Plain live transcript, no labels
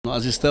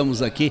nós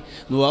estamos aqui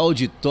no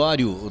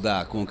auditório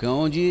da Concam,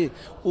 onde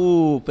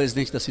o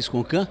presidente da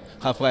Cisconcam,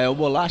 Rafael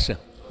Bolacha,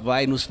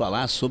 vai nos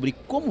falar sobre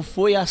como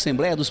foi a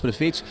Assembleia dos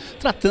Prefeitos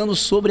tratando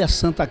sobre a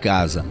Santa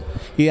Casa.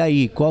 E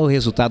aí, qual o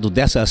resultado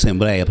dessa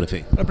Assembleia,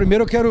 prefeito?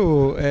 Primeiro eu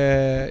quero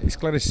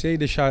esclarecer e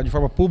deixar de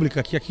forma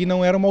pública que aqui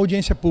não era uma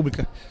audiência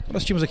pública.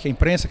 Nós tínhamos aqui a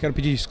imprensa, quero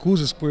pedir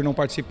desculpas por não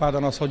participar da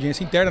nossa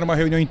audiência interna, era uma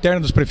reunião interna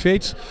dos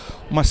prefeitos,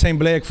 uma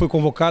Assembleia que foi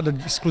convocada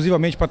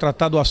exclusivamente para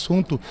tratar do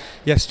assunto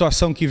e a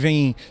situação que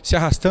vem se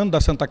arrastando da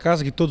Santa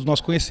Casa, que todos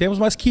nós conhecemos,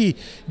 mas que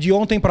de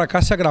ontem para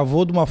cá se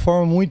agravou de uma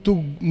forma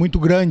muito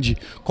grande,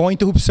 com a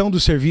interrupção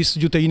do serviço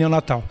de UTI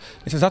neonatal.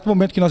 Nesse exato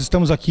momento que nós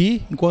estamos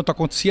aqui, enquanto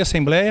acontecia a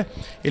Assembleia,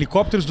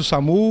 helicópteros do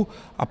SAMU,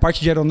 a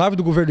parte de aeronave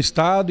do Governo do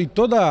Estado e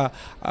todo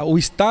o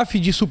staff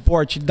de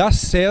suporte da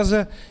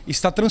CESA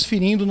está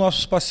transferindo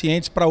nossos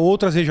pacientes para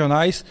outras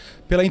regionais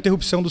pela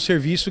interrupção do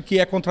serviço que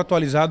é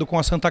contratualizado com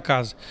a Santa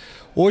Casa.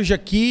 Hoje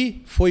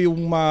aqui foi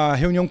uma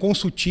reunião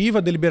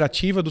consultiva,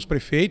 deliberativa dos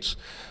prefeitos,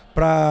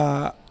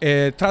 para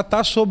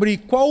tratar sobre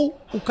qual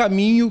o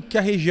caminho que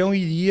a região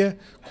iria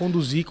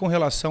conduzir com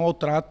relação ao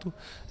trato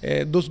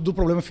do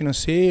problema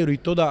financeiro e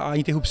toda a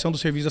interrupção do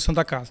serviço da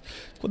Santa Casa.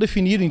 Ficou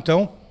definido,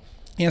 então,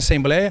 em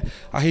Assembleia,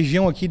 a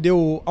região aqui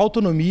deu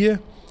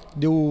autonomia,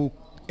 deu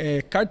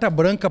carta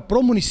branca para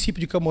o município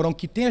de Mourão,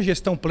 que tem a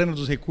gestão plena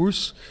dos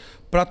recursos,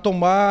 para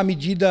tomar a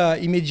medida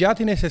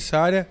imediata e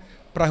necessária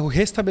para o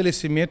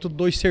restabelecimento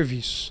dos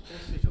serviços.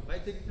 Ou seja, vai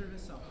ter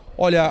intervenção.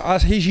 Olha, a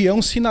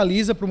região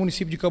sinaliza para o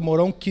município de Campo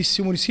Mourão que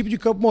se o município de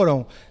Campo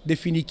Mourão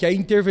definir que a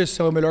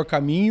intervenção é o melhor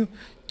caminho,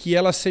 que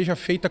ela seja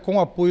feita com o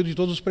apoio de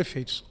todos os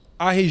prefeitos.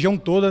 A região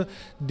toda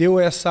deu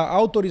essa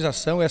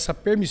autorização, essa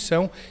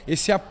permissão,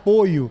 esse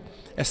apoio,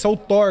 essa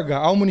outorga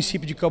ao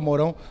município de Campo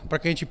Mourão para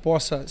que a gente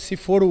possa, se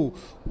for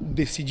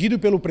decidido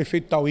pelo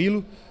prefeito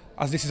Tauilo,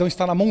 a decisão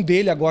está na mão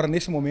dele agora,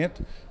 nesse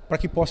momento, para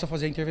que possa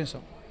fazer a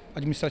intervenção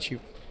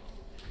administrativa.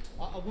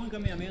 Algum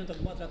encaminhamento,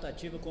 alguma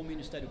tratativa com o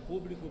Ministério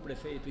Público, o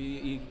prefeito,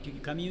 e que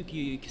caminho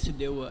que se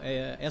deu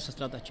essas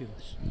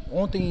tratativas?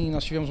 Ontem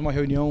nós tivemos uma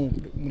reunião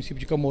no município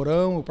de Campo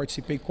Mourão, eu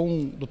participei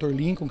com o Dr.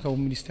 Lincoln, que é o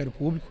Ministério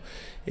Público.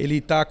 Ele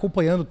está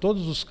acompanhando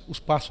todos os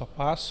passo a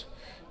passo.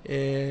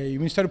 E o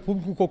Ministério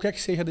Público, qualquer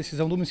que seja a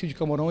decisão do município de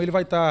Campo Mourão, ele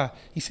vai estar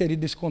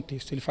inserido nesse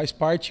contexto. Ele faz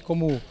parte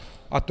como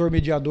ator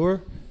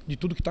mediador de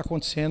tudo que está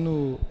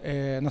acontecendo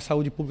na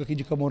saúde pública aqui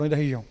de Campo Mourão e da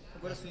região.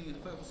 Agora sim,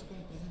 você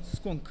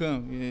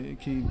Cisconcam,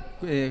 que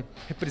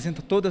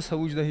representa toda a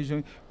saúde da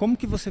região, como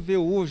que você vê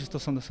hoje a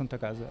situação da Santa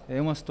Casa?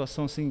 É uma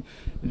situação assim,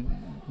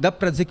 dá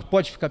para dizer que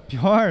pode ficar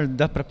pior,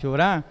 dá para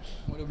piorar?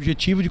 O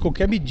objetivo de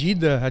qualquer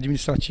medida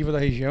administrativa da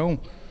região,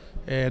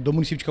 do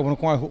município de Campo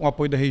Mourão com o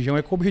apoio da região,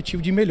 é com o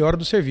objetivo de melhora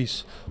do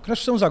serviço. O que nós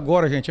precisamos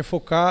agora, gente, é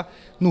focar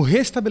no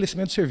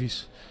restabelecimento do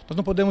serviço. Nós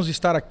não podemos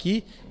estar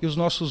aqui e os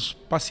nossos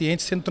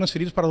pacientes sendo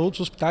transferidos para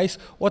outros hospitais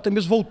ou até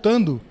mesmo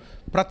voltando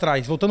para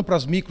trás, voltando para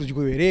as micros de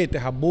Goiuerê,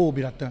 Terra Boa,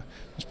 Biratã.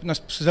 Nós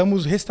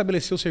precisamos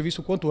restabelecer o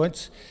serviço o quanto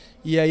antes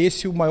e é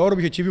esse o maior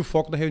objetivo e o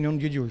foco da reunião no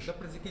dia de hoje. Dá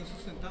para dizer que é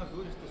insustentável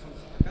hoje a situação da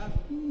Santa Casa?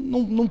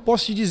 Não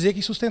posso te dizer que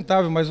é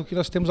insustentável, mas o que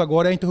nós temos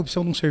agora é a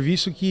interrupção de um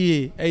serviço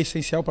que é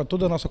essencial para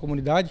toda a nossa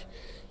comunidade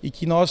e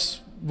que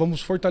nós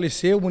vamos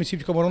fortalecer o município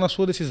de Campo Mourão na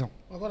sua decisão.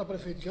 Agora,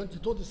 prefeito, diante de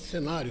todo esse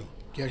cenário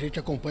que a gente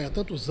acompanha há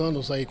tantos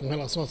anos aí com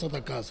relação à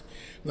Santa Casa,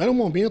 não era um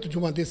momento de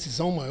uma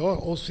decisão maior,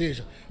 ou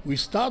seja, o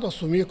Estado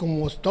assumir como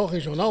um hospital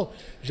regional,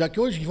 já que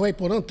hoje em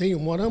Voiporã tem, o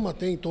Mourama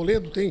tem,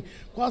 Toledo tem,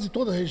 quase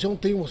toda a região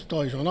tem um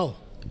hospital regional?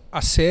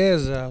 A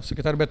CESA, o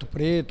secretário Beto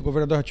Preto, o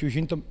governador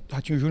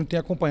Ratinho Júnior tem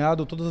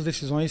acompanhado todas as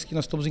decisões que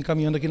nós estamos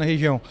encaminhando aqui na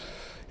região.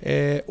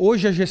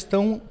 Hoje a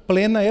gestão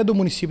plena é do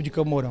município de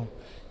Campo Mourão.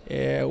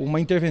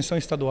 Uma intervenção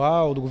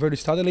estadual, do governo do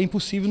estado, ela é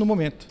impossível no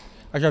momento.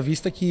 Haja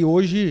vista que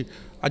hoje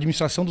a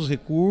administração dos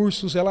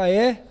recursos ela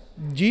é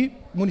de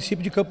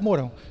município de Campo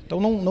Mourão.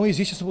 Então não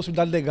existe essa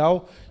possibilidade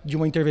legal de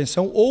uma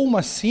intervenção ou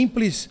uma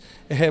simples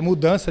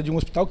mudança de um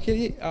hospital,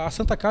 que a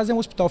Santa Casa é um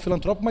hospital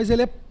filantrópico, mas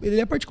ele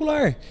é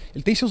particular.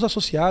 Ele tem seus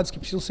associados que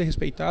precisam ser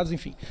respeitados,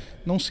 enfim.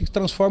 Não se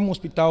transforma um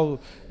hospital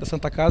da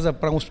Santa Casa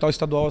para um hospital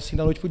estadual assim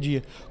da noite para o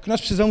dia. O que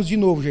nós precisamos de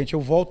novo, gente, eu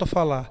volto a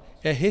falar,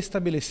 é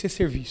restabelecer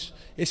serviço.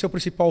 Esse é o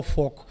principal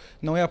foco.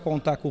 Não é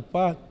apontar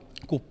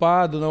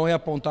culpado, não é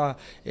apontar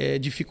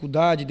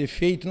dificuldade,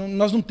 defeito.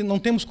 Nós não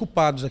temos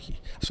culpados aqui.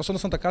 A situação da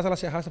Santa Casa ela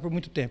se arrasta por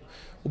muito tempo.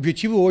 O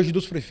objetivo hoje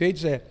dos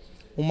prefeitos é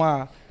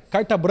uma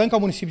carta branca ao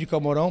município de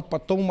Campo Mourão para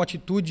tomar uma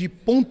atitude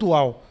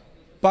pontual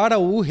para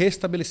o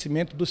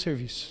restabelecimento do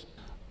serviço.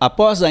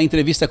 Após a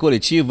entrevista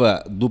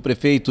coletiva do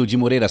prefeito de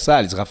Moreira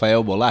Salles,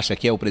 Rafael Bolacha,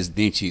 que é o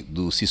presidente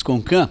do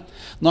Cisconcam,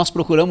 nós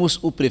procuramos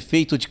o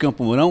prefeito de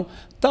Campo Mourão,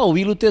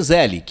 Tauilo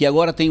Tezelli, que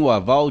agora tem o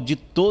aval de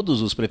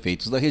todos os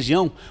prefeitos da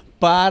região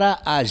para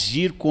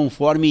agir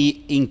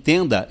conforme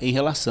entenda em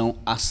relação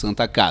à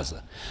Santa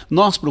Casa.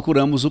 Nós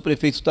procuramos o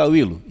prefeito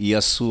Tauilo e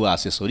a sua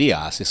assessoria,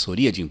 a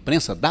assessoria de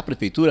imprensa da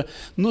prefeitura,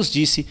 nos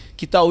disse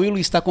que Tauilo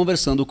está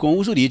conversando com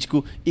o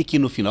jurídico e que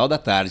no final da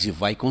tarde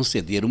vai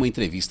conceder uma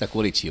entrevista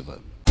coletiva.